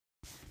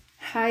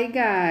Hi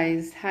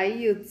guys, hi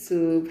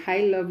YouTube, hi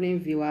lovely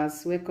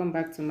viewers, welcome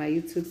back to my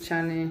YouTube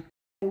channel.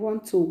 I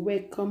want to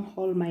welcome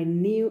all my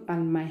new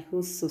and my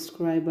host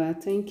subscriber.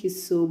 Thank you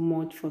so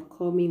much for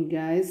coming,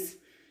 guys.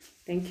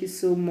 Thank you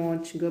so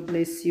much. God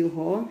bless you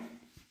all.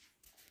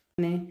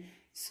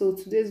 So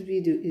today's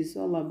video is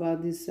all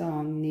about this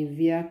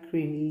Nivea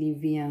cream,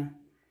 Nivea.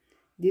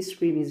 This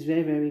cream is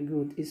very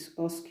good. It's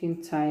all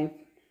skin type.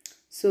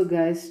 So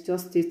guys,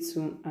 just stay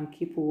tuned and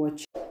keep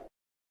watching.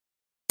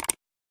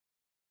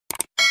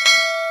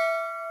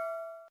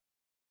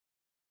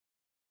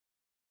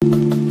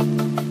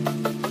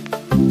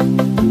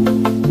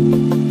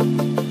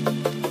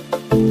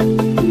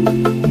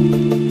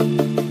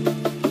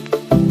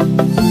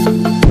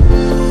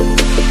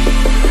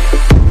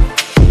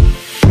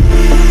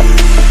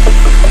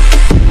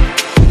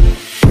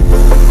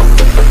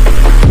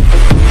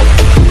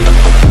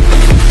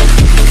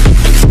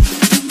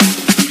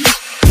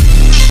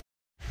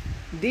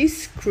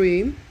 This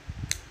cream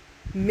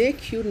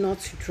make you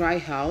not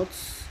dry out.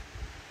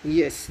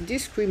 Yes,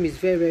 this cream is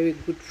very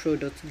good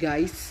product,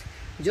 guys.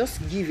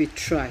 Just give it a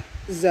try.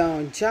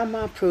 The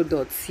Jama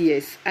products.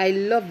 Yes, I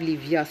love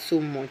Nivea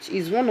so much.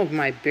 It's one of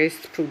my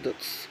best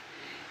products.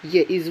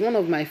 Yeah, it's one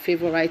of my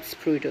favorite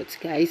products,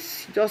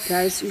 guys.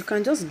 Guys, you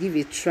can just give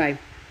it a try.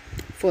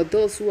 For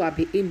those who have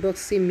been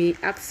inboxing me,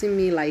 asking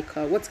me like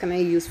what can I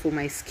use for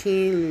my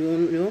skin,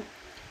 you know,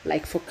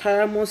 like for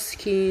caramel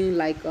skin,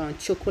 like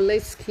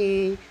chocolate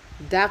skin,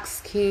 dark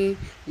skin,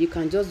 you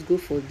can just go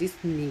for this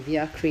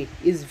Nivea cream.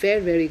 It's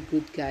very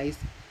good, guys.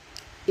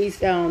 It's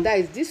that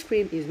is, this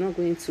cream is not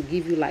going to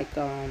give you like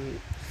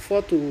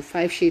 4 to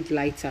 5 shades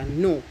lighter,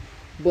 no,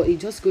 but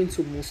it's just going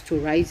to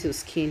moisturize your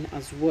skin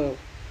as well.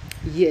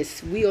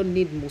 Yes, we all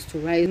need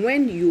moisturize.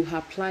 When you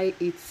apply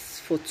it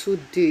for 2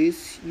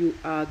 days, you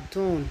are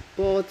done.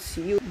 But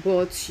you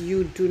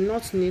do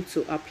not need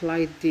to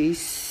apply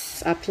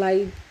this.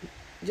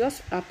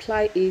 Just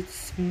apply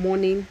it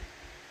morning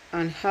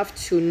and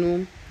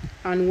afternoon,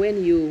 and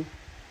when you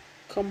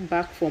come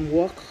back from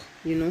work,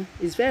 you know,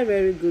 it's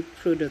very good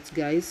product,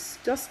 guys.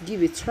 Just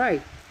give it a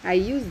try. I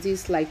use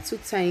this like 2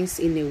 times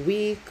in a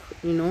week,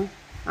 you know,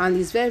 and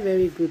it's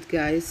very good,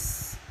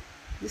 guys.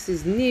 This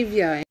is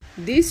Nivea.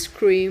 This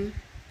cream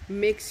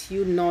makes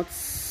you not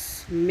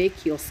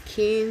make your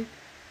skin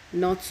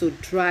not to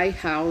dry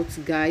out,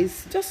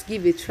 guys. Just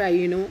give it a try,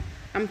 you know.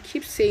 I'm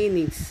keep saying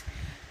it.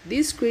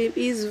 This cream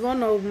is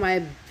one of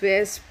my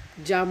best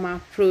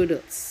Jama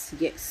products.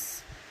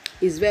 Yes,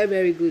 it's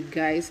very good,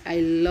 guys.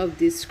 I love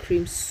this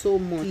cream so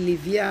much.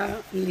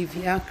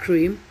 Nivea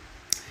cream.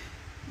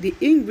 The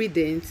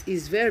ingredient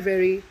is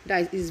very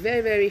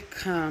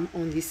calm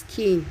on the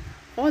skin.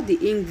 All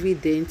the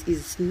ingredient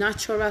is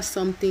natural,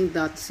 something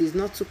that is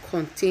not to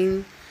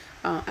contain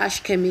harsh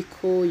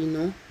chemical, you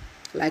know,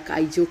 like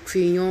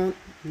hydroquinone.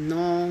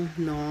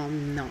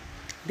 No.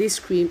 This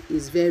cream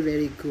is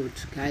very good,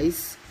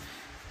 guys.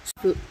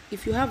 So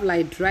if you have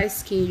like dry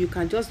skin, you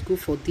can just go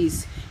for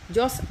this.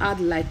 Just add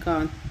like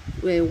 1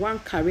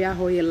 carrier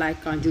oil,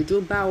 like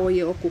jojoba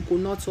oil or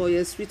coconut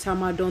oil, sweet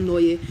amadon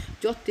oil.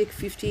 Just take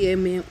 50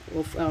 ml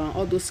of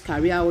all those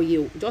carrier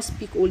oil. Just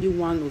pick only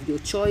one of your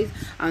choice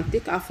and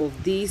take half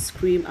of this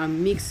cream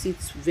and mix it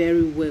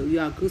very well. You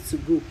are good to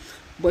go.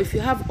 But if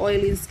you have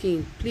oily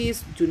skin,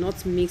 please do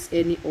not mix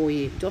any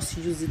oil. Just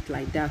use it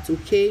like that,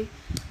 okay?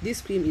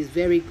 This cream is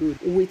very good.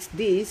 With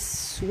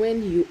this,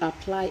 when you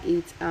apply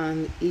it,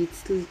 and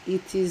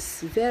it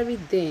is very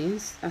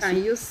dense,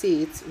 and you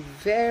see it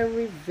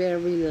very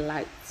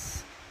light,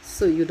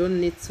 so you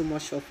don't need too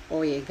much of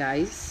oil,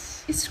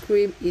 guys. This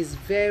cream is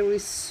very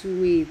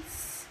sweet.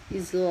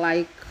 It's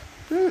like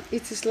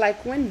it is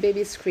like when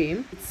baby's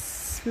cream. It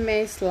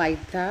smells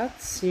like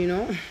that, you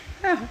know.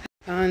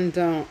 And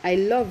I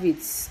love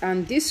it,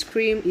 and this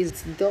cream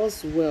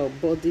does well.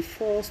 But the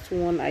first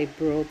one I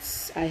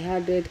brought, I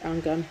added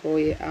argan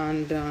oil,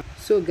 and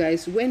so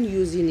guys, when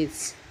using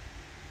it,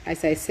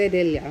 as I said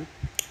earlier,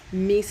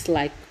 mix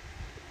like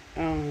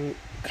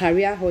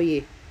carrier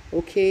oil,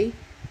 okay,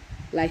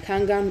 like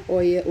argan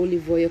oil,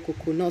 olive oil,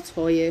 coconut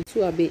oil.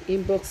 So I've been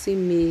inboxing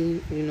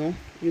me, you know,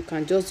 you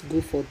can just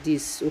go for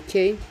this,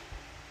 okay?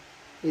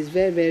 It's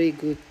very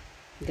good,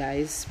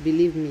 guys,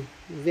 believe me,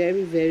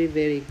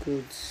 very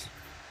good.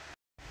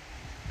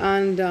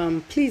 And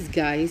please,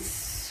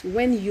 guys,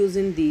 when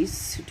using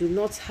this, do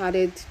not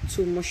add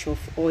too much of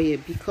oil,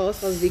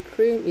 because the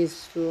cream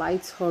is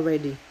light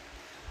already,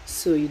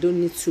 so you don't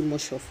need too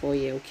much of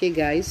oil, okay,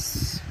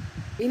 guys?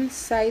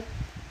 Inside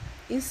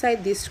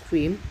this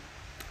cream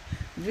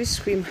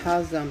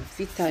has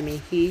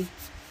vitamin E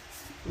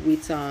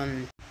with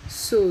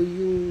so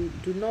you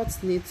do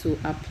not need to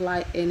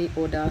apply any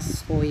other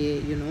oil,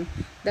 you know.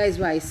 That is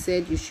why I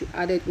said you should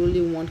add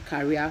only 1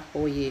 carrier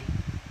oil.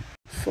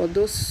 For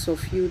those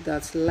of you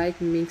that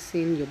like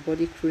mixing your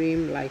body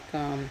cream like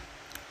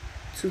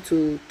 2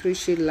 to 3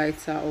 shade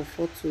lighter, or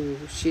 4 to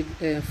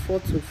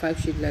 5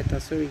 shade lighter,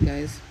 sorry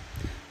guys.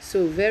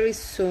 So very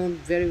soon,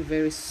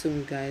 very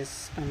soon,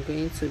 guys, I'm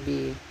going to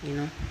be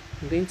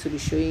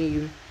showing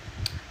you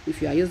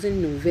if you are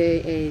using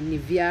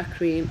Nivea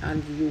cream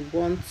and you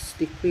want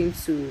the cream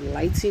to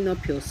lighten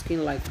up your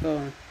skin like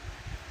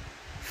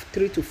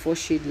 3 to 4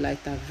 shade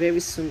lighter, very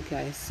soon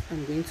guys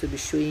I'm going to be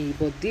showing you.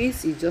 But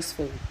this is just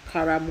for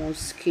caramel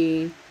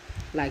skin,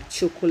 like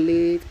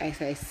chocolate,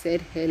 as I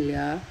said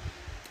earlier,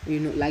 you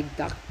know, like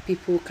dark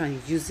people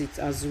can use it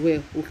as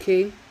well.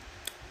 Okay,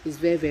 it's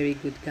very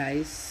good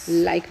guys.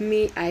 Like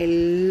me, I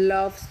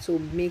love to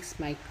mix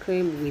my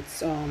cream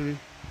with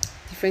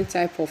different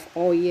type of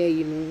oil,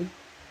 you know,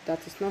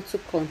 that is not to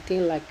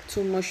contain like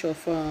too much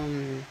of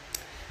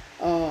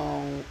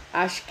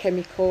ash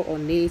chemical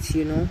on it,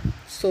 you know.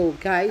 So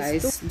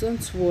guys,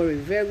 don't worry,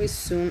 very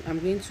soon I'm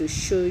going to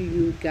show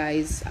you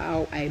guys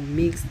how I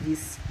mix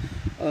this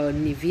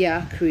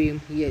Nivea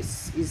cream.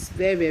 Yes, it's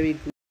very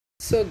good.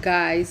 So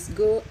guys,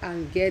 go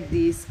and get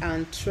this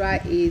and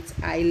try it.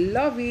 I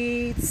love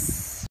it.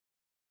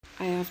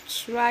 I have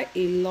tried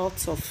a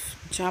lot of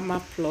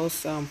Jama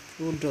Plus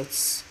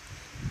products,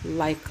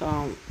 like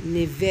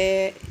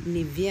Nivea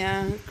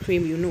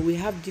cream. You know, we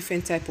have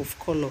different type of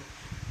color,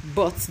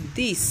 but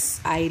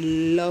this, I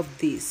love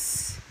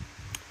this.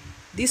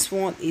 This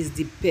one is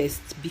the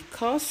best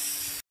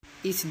because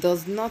it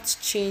does not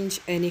change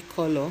any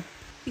color.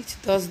 It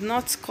does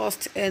not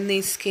cause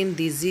any skin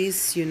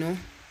disease, you know.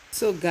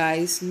 So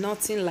guys,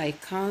 nothing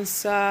like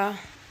cancer,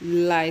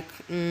 like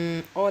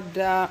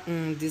other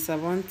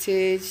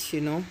disadvantage,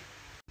 you know.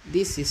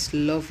 This is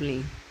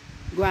lovely.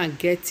 Go and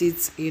get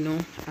it, you know,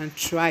 and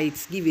try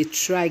it. Give it a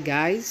try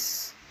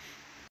guys.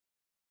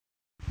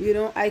 You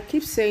know, I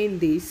keep saying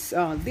this,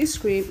 this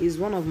cream is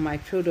one of my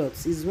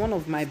products. It's one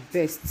of my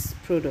best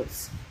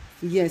products.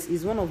 Yes,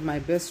 it's one of my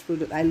best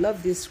products. I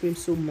love this cream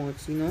so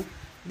much, you know.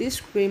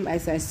 This cream,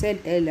 as I said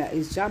earlier,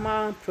 is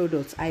Jama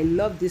products. I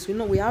love this. You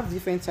know, we have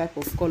different type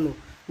of color.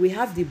 We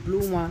have the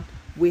blue one,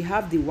 we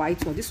have the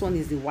white one. This one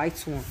is the white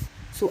one.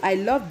 So I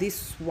love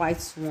this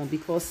white one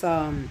because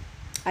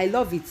I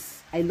love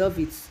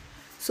it.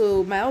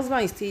 So my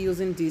husband is still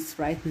using this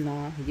right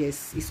now.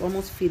 Yes, it's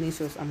almost finished,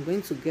 so I'm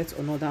going to get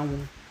another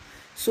one.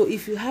 So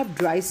if you have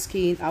dry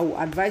skin, I will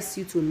advise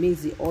you to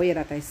mix the oil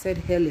that I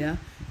said earlier.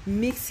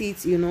 Mix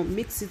it, you know,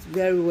 mix it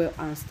very well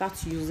and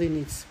start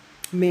using it.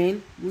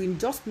 Man, we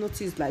just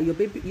notice like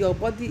your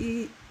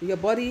body,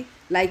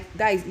 like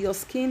that is, your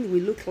skin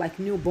will look like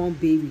newborn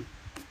baby.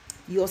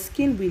 Your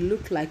skin will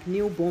look like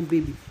newborn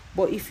baby.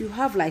 But if you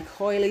have like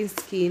oily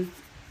skin,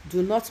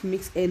 do not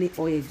mix any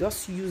oil,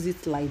 just use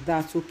it like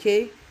that.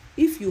 Okay,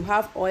 if you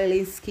have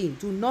oily skin,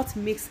 do not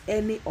mix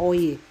any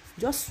oil,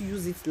 just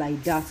use it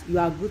like that. You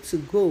are good to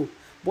go.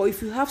 But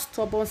if you have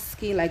stubborn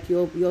skin, like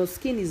your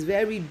skin is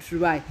very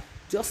dry,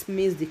 just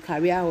mix the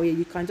carrier oil.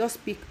 You can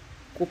just pick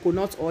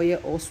coconut oil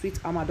or sweet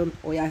almond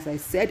oil, as I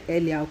said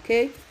earlier.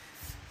 Okay,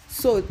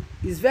 so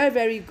it's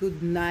very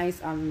good,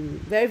 nice, and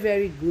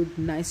very good,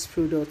 nice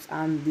product,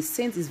 and the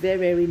scent is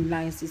very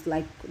nice. It's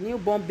like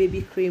newborn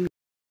baby cream.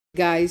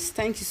 Guys,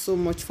 thank you so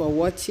much for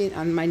watching,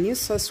 and my new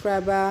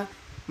subscriber,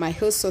 my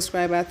host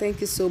subscriber,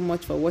 thank you so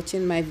much for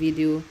watching my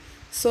video.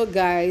 So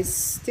guys,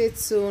 stay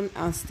tuned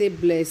and stay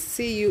blessed.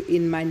 See you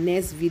in my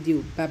next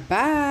video. Bye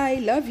bye.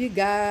 Love you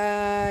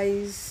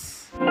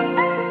guys.